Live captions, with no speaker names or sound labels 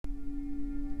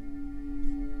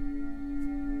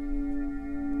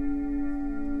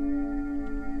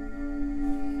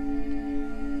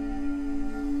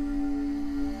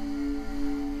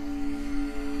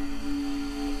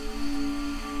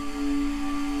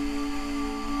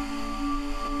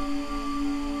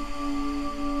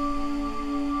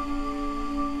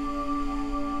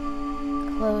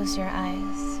close your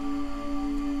eyes.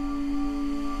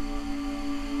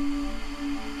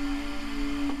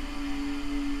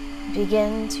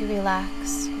 Begin to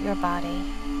relax your body.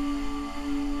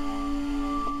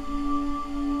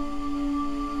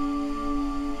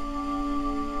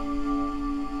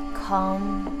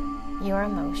 Calm your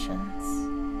emotions.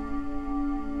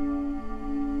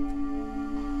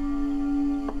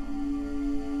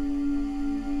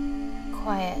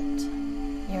 Quiet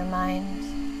your mind.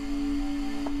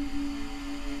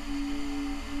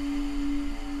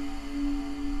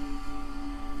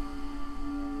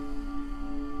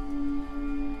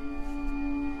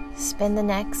 Spend the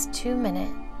next 2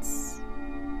 minutes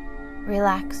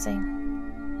relaxing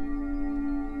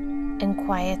and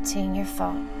quieting your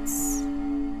thoughts.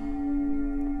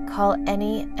 Call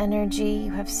any energy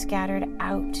you have scattered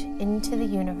out into the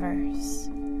universe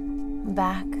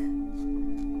back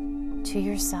to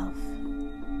yourself.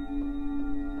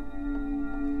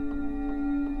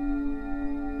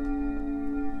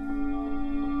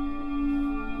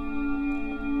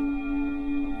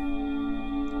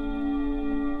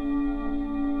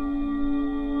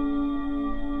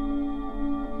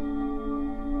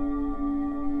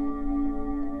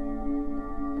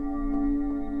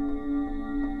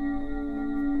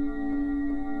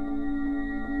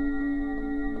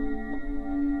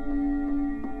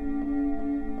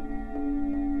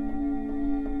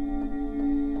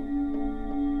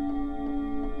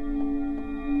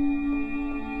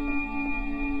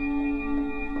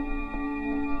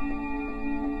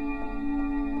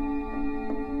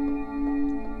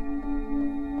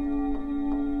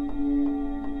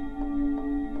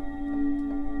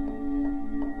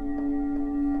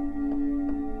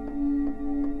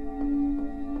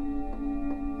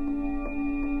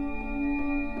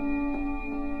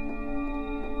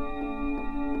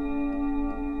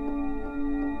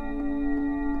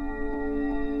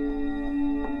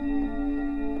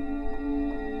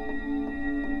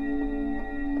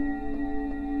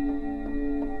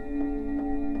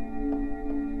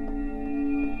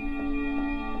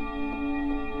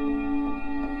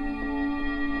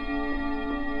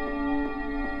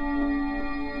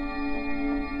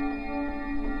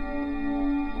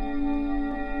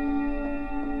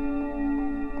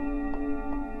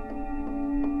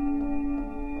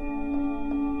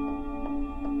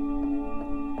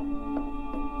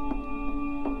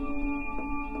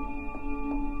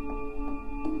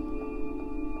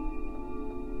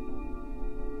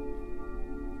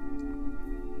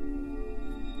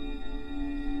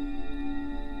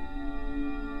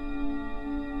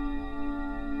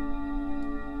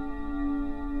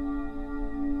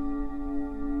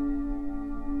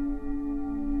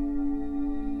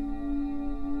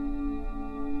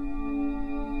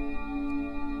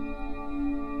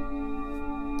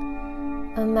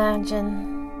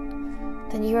 Imagine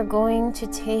that you are going to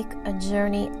take a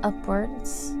journey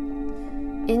upwards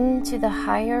into the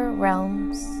higher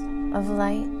realms of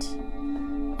light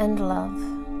and love.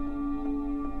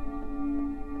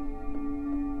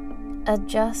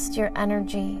 Adjust your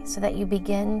energy so that you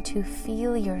begin to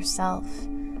feel yourself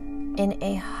in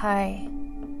a high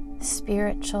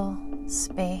spiritual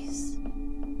space.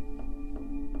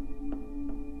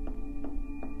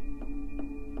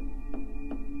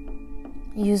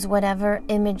 Use whatever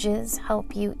images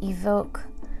help you evoke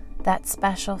that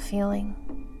special feeling.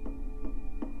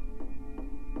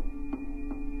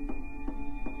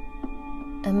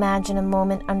 Imagine a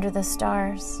moment under the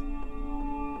stars,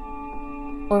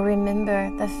 or remember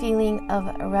the feeling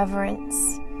of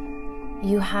reverence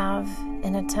you have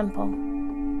in a temple.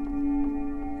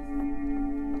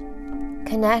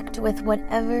 Connect with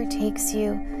whatever takes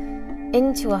you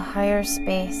into a higher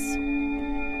space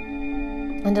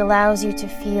and allows you to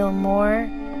feel more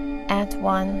at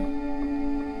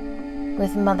one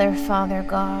with Mother, Father,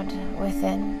 God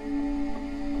within.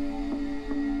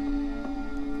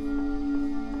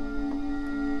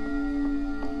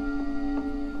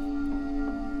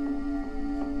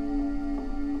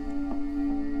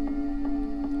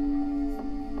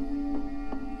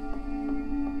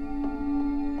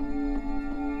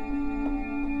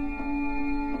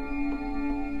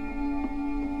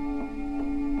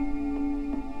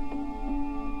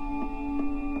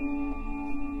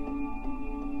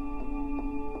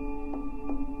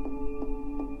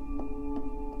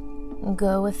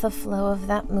 Go with the flow of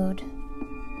that mood.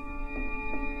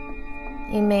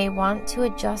 You may want to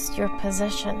adjust your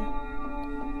position.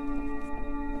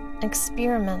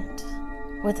 Experiment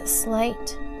with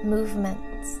slight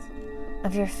movements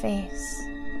of your face,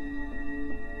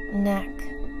 neck,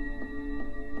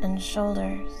 and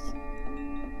shoulders.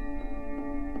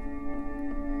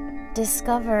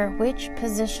 Discover which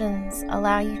positions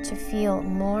allow you to feel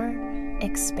more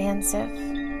expansive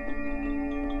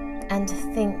and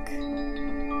think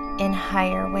in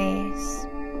higher ways.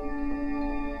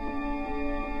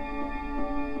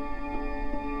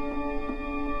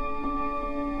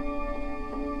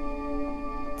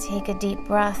 Take a deep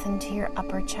breath into your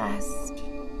upper chest.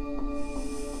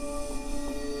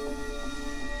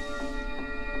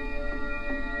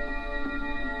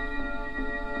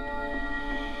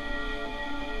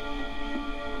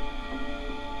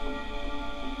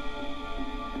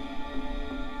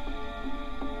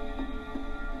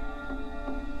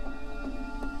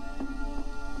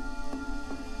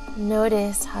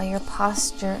 Notice how your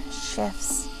posture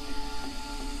shifts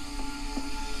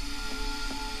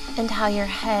and how your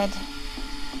head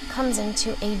comes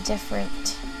into a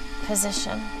different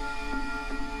position.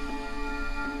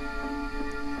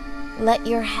 Let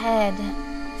your head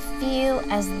feel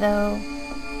as though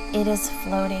it is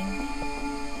floating.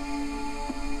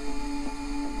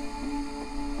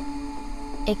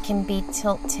 It can be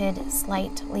tilted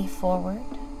slightly forward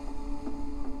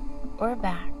or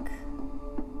back,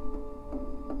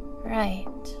 right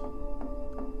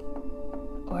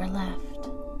or left.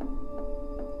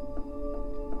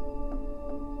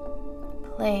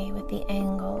 Play with the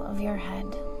angle of your head.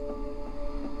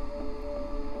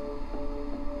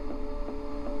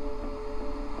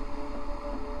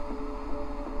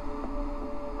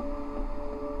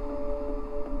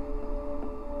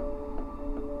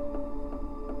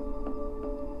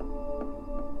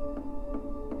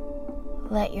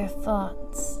 Let your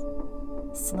thoughts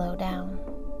slow down.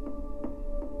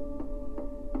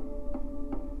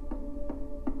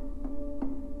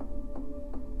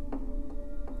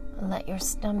 Let your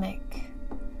stomach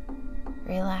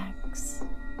relax.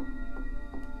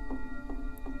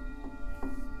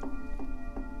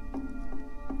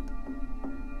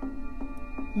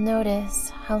 Notice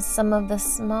how some of the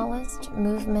smallest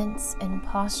movements in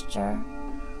posture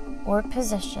or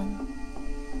position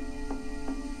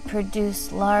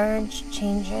produce large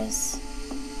changes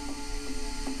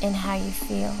in how you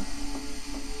feel.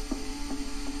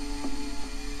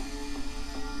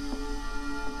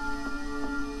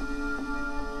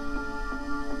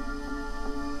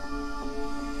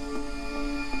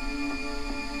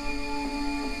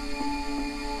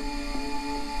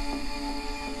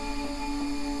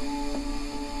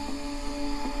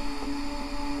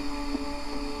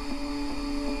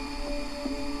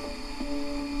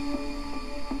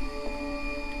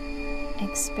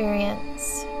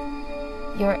 Experience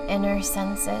your inner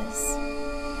senses.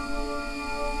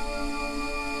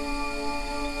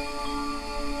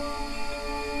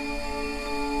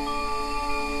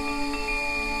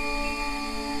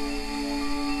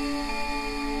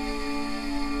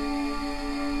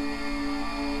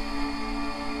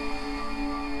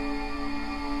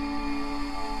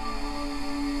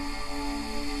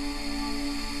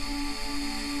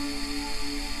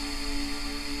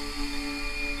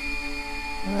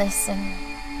 Listen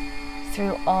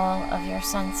through all of your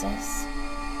senses.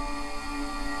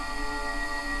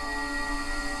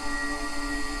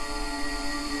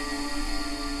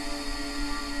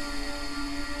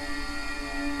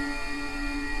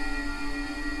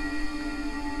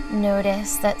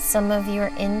 Notice that some of your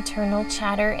internal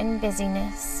chatter and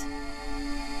busyness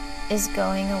is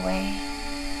going away.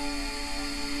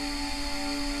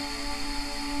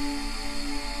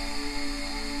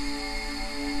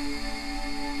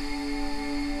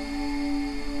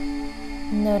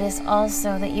 Notice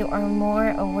also that you are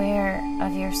more aware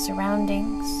of your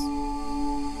surroundings.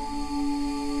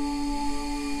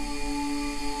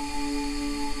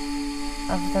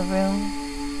 Of the room,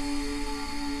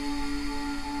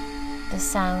 the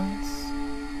sounds,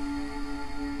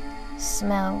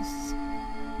 smells,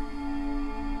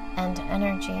 and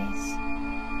energies.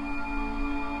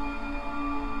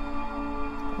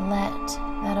 Let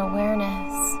that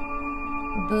awareness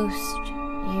boost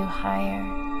you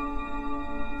higher.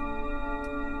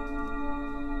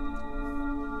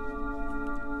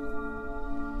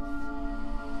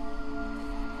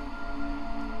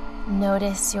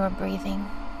 Notice your breathing.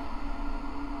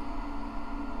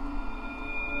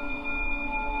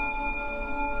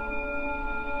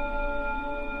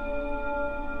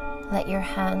 Let your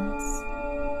hands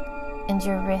and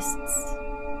your wrists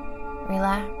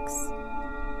relax.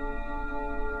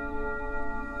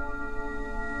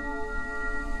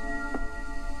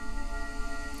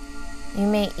 You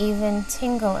may even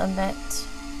tingle a bit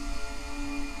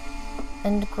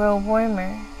and grow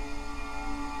warmer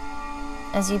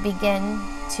as you begin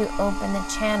to open the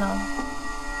channel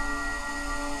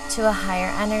to a higher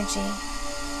energy.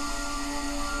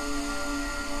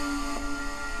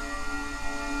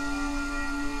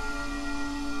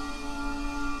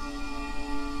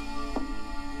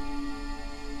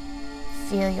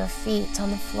 Feel your feet on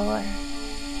the floor.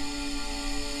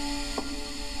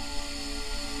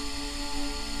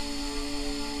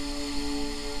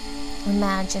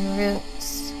 Imagine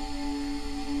roots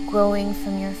growing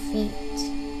from your feet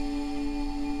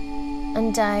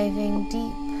and diving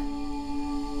deep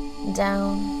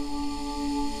down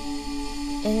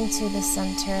into the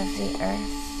center of the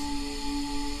earth.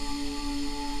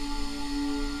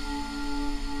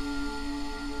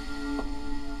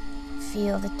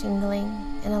 Feel the tingling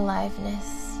and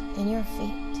aliveness in your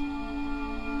feet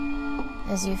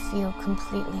as you feel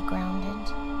completely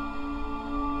grounded.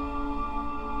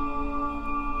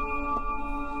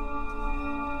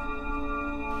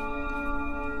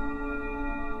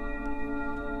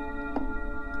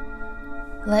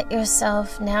 Let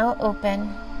yourself now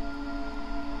open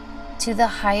to the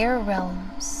higher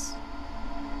realms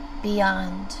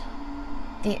beyond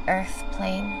the earth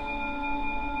plane.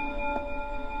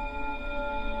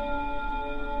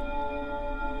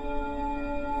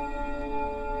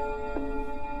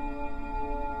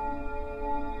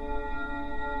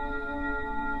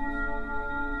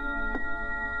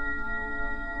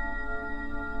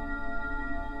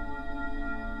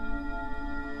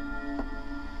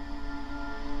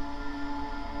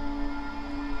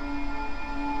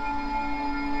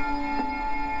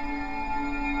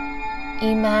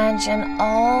 Imagine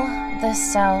all the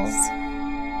cells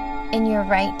in your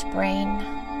right brain,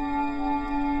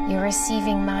 your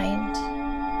receiving mind,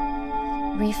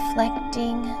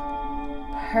 reflecting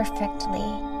perfectly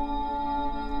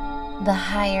the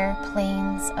higher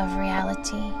planes of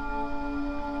reality,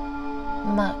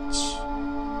 much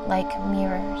like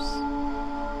mirrors.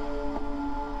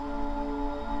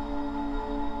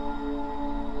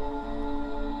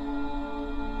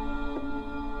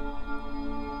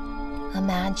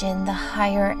 Imagine the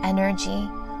higher energy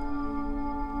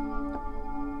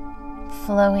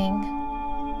flowing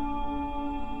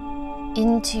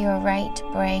into your right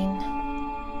brain,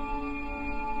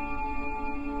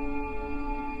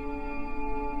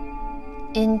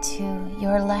 into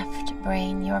your left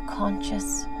brain, your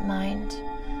conscious mind,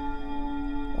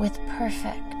 with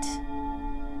perfect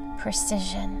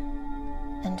precision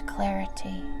and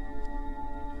clarity.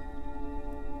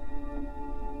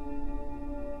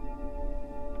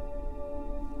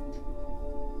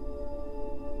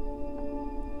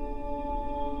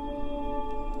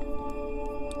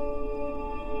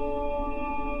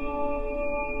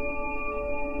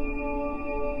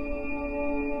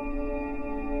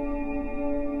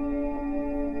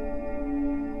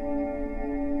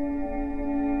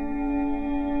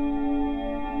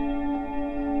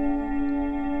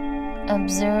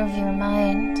 Observe your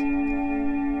mind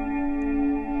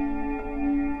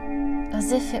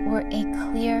as if it were a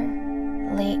clear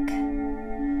lake,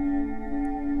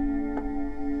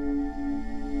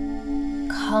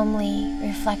 calmly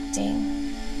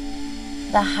reflecting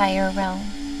the higher realms.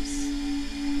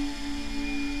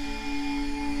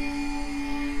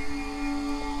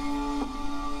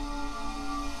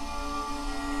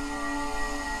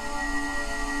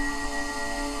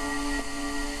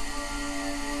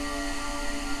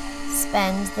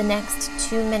 Spend the next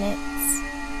 2 minutes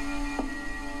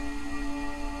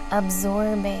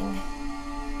absorbing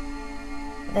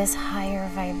this higher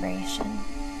vibration.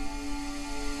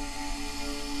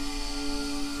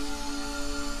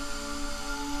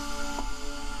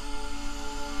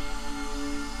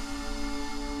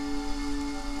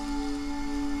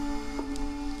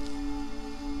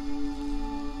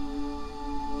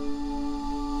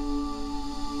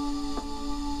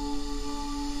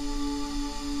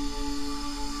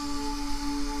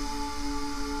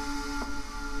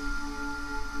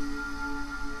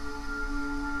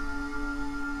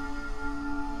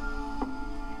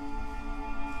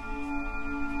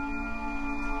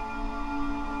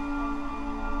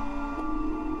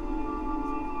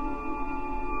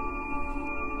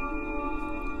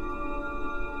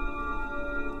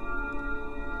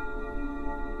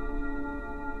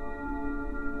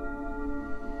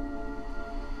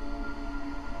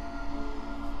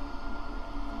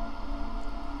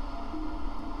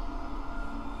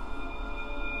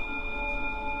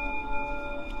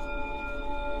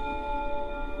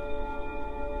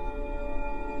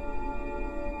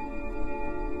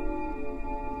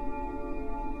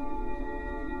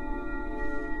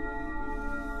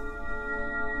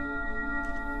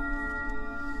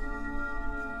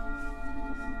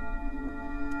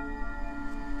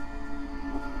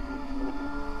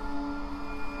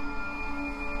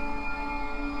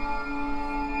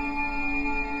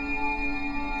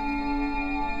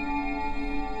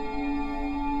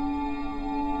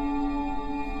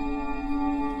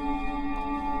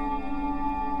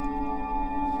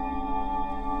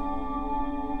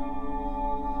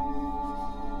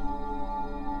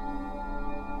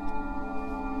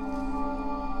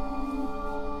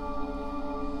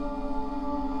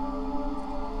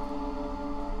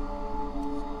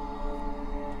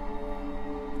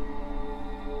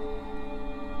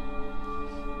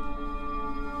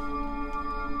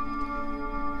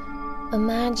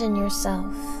 Imagine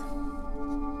yourself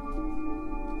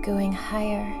going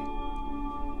higher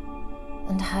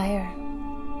and higher,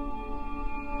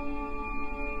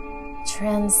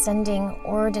 transcending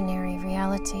ordinary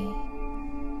reality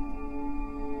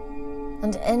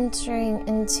and entering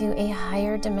into a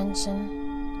higher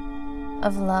dimension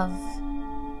of love,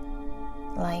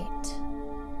 light,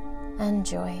 and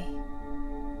joy.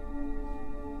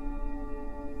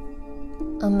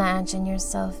 Imagine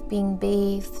yourself being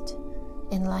bathed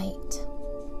in light.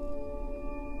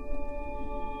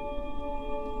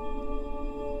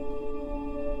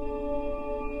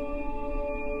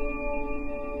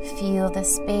 Feel the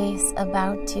space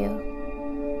about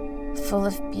you, full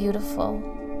of beautiful,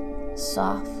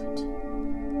 soft,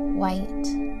 white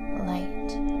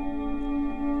light.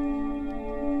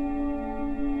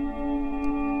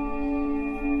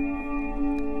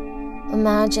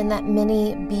 Imagine that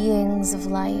many beings of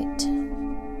light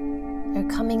are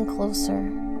coming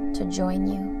closer to join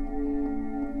you.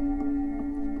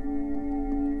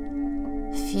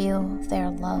 Feel their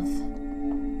love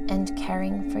and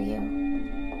caring for you.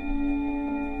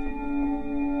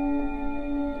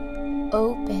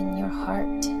 Open your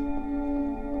heart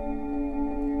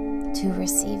to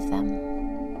receive them.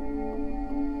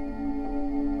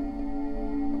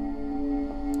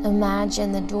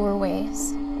 Imagine the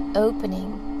doorways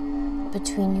opening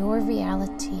between your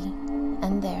reality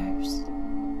and theirs.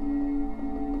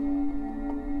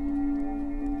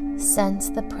 Sense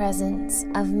the presence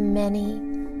of many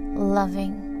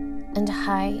loving and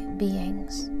high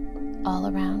beings all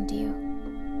around you,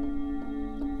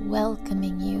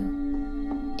 welcoming you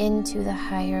into the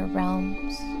higher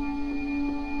realms.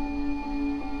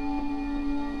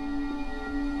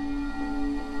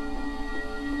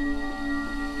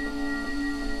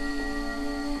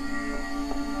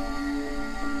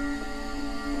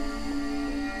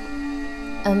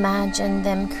 Imagine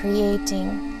them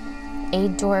creating a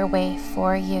doorway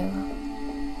for you.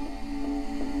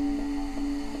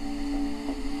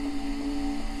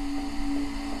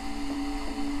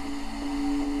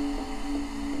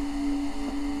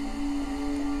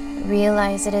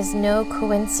 Realize it is no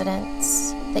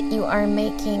coincidence that you are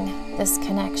making this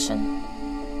connection.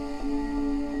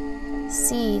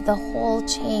 See the whole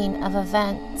chain of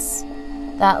events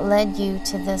that led you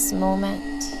to this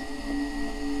moment.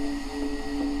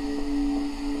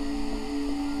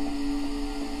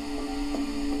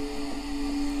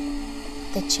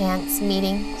 The chance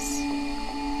meetings,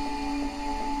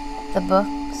 the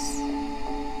books,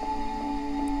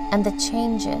 and the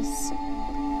changes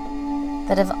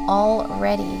that have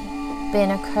already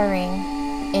been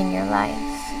occurring in your life.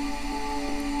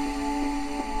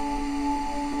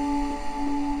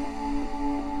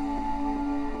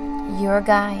 Your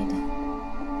guide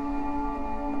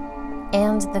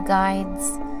and the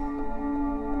guides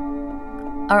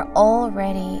are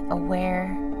already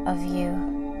aware of you,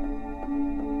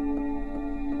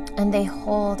 and they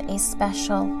hold a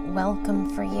special welcome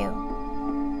for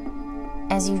you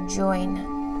as you join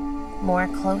more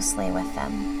closely with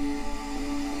them.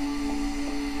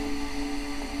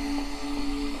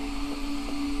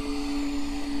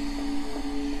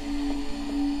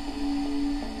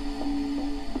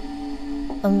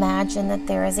 Imagine that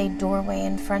there is a doorway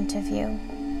in front of you.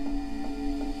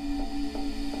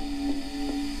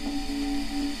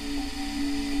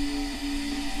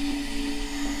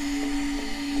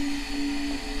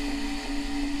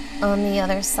 On the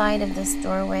other side of this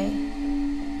doorway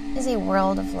is a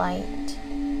world of light,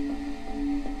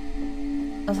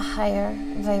 of higher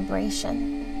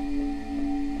vibration,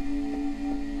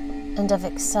 and of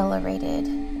accelerated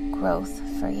growth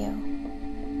for you.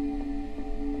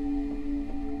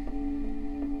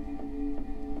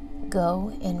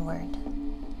 Go inward,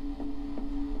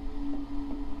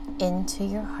 into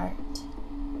your heart,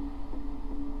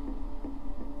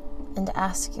 and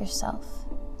ask yourself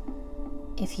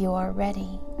if you are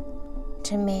ready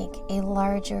to make a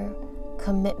larger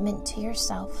commitment to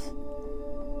yourself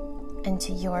and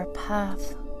to your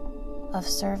path of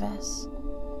service.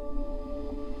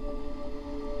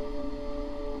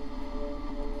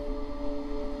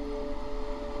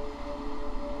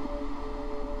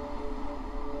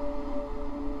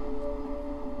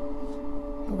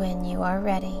 When you are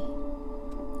ready,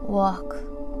 walk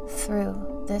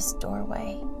through this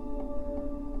doorway.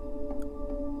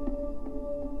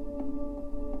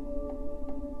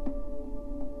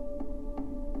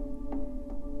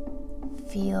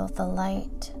 Feel the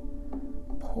light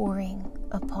pouring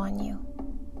upon you,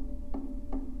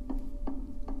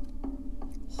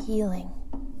 healing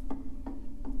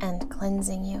and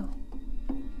cleansing you.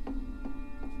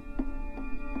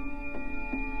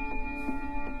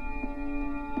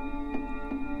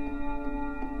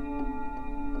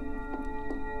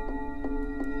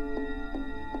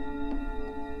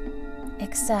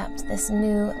 accept this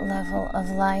new level of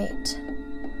light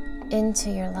into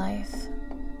your life.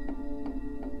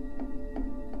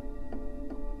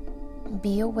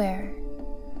 Be aware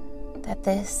that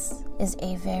this is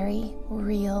a very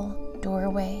real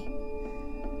doorway,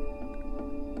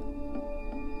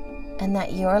 and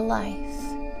that your life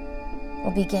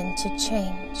will begin to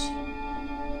change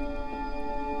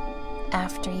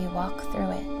after you walk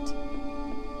through it.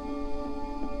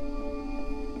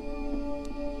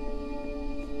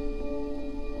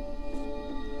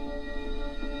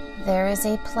 There is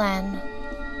a plan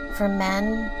for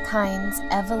mankind's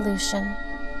evolution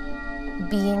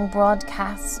being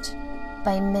broadcast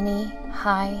by many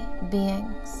high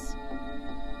beings.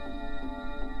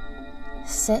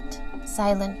 Sit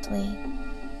silently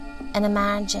and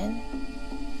imagine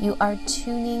you are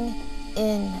tuning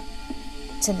in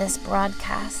to this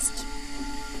broadcast.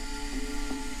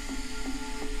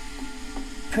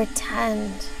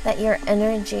 Pretend that your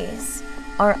energies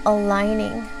are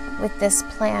aligning with this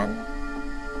plan,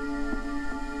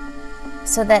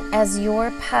 so that as your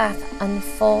path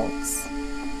unfolds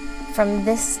from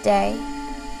this day,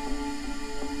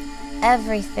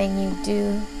 everything you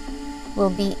do will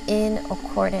be in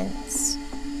accordance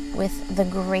with the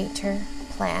greater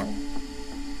plan.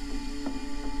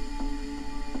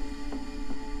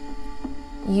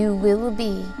 You will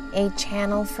be a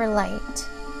channel for light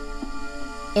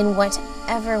in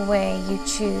whatever way you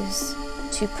choose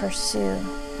to pursue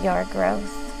your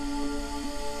growth.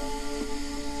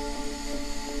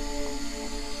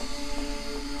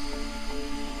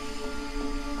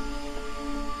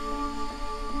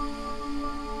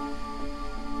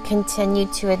 Continue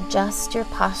to adjust your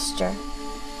posture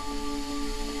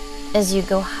as you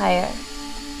go higher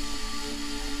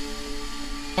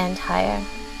and higher.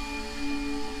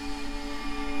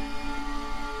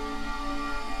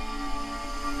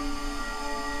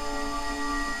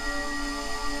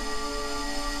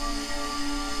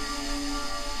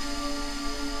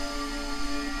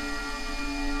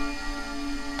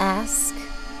 Ask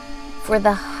for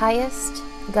the highest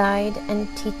guide and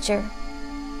teacher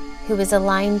who is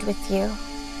aligned with you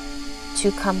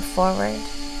to come forward.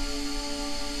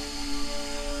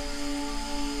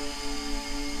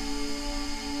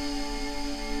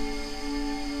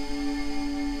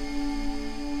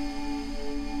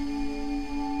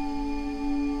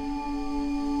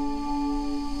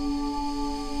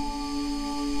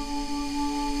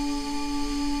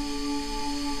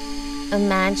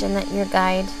 Imagine that your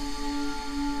guide,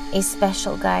 a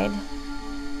special guide,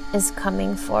 is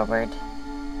coming forward.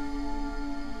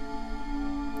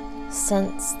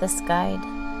 Sense this guide.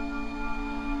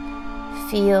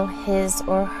 Feel his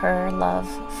or her love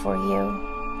for you.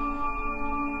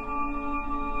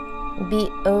 Be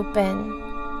open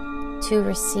to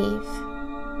receive.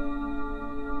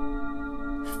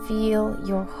 Feel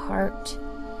your heart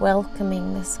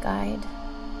welcoming this guide.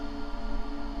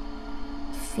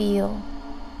 Feel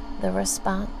the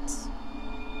response.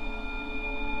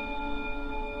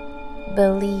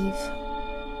 Believe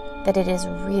that it is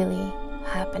really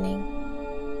happening.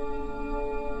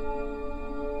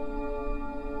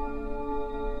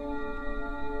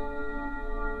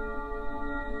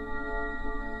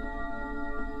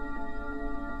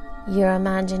 Your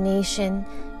imagination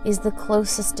is the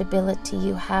closest ability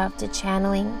you have to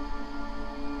channeling,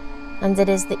 and it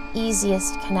is the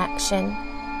easiest connection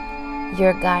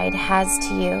your guide has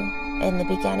to you in the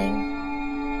beginning.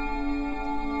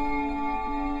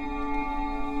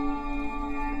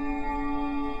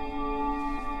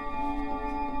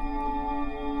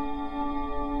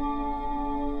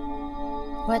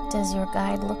 What does your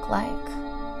guide look like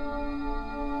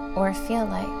or feel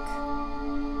like?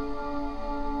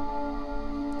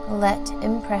 Let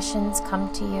impressions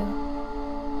come to you.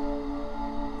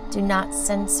 Do not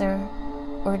censor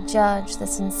or judge the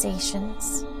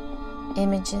sensations,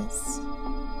 images,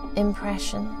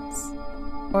 impressions,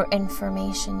 or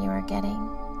information you are getting.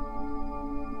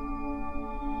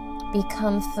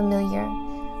 Become familiar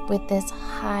with this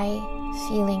high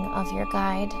feeling of your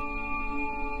guide.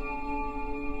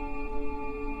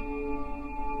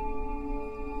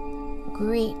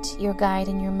 Greet your guide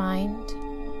in your mind.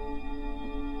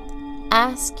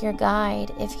 Ask your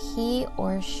guide if he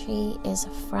or she is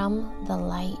from the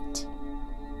light.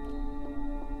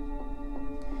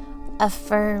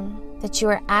 Affirm that you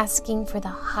are asking for the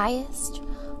highest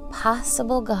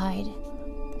possible guide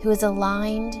who is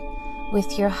aligned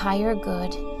with your higher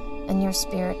good and your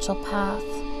spiritual path.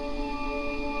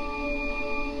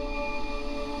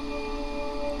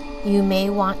 You may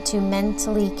want to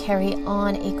mentally carry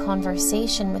on a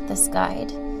conversation with this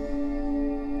guide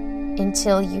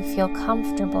until you feel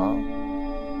comfortable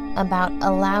about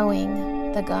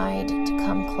allowing the guide to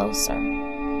come closer.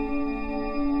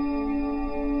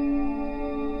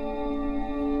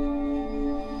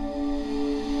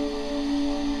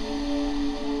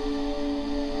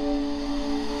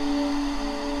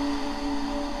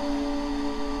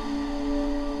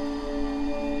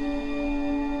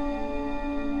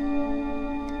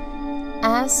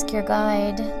 Ask your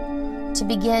guide to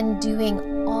begin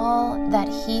doing all that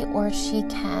he or she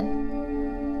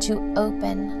can to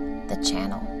open the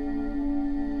channel.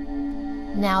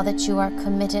 Now that you are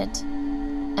committed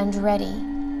and ready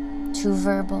to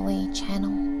verbally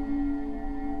channel.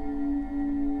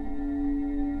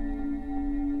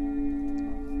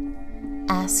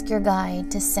 Ask your guide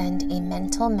to send a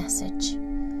mental message.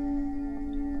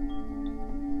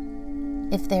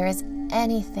 If there is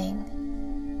anything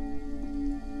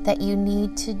that you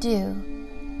need to do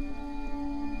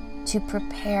to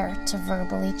prepare to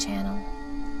verbally channel.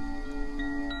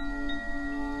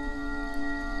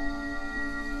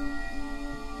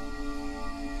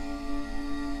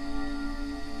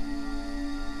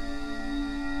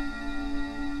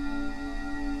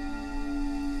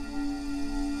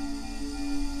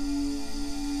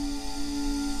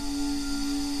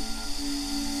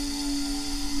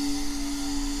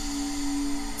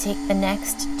 Take the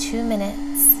next 2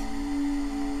 minutes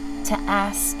to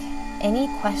ask any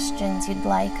questions you'd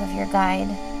like of your guide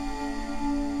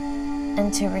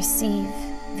and to receive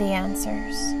the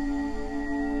answers.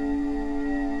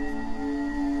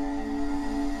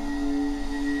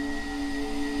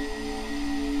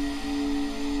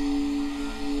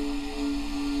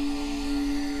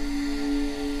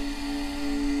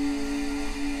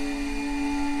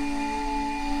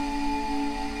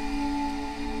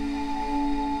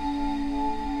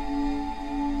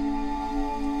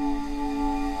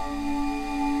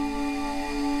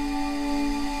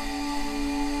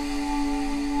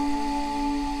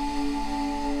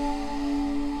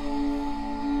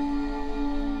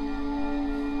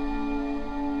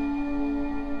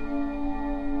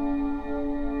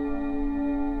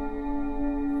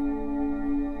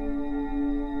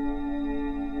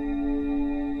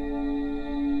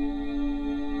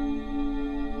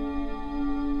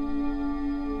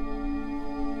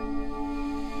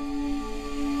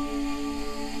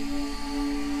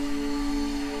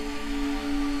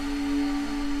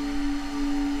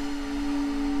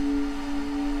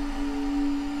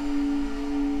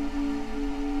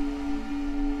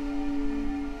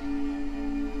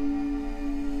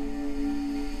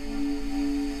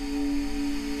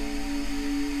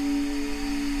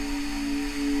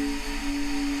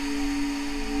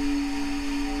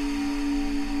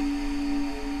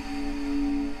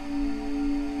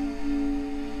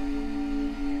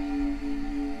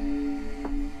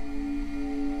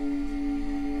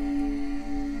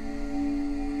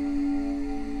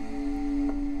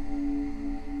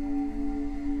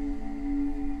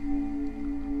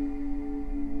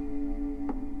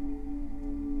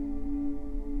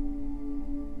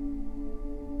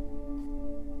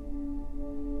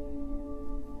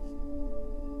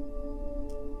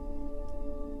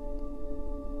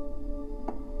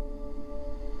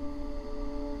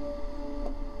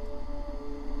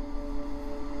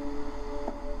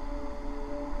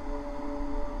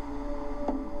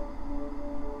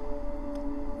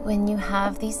 When you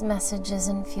have these messages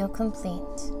and feel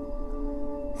complete,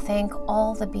 thank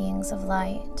all the beings of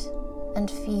light and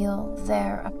feel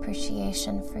their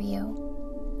appreciation for you.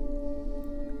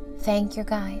 Thank your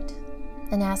guide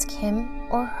and ask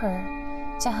him or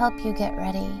her to help you get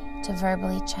ready to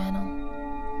verbally channel.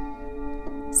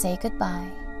 Say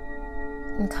goodbye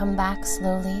and come back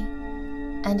slowly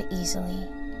and easily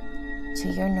to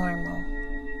your normal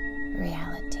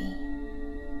reality.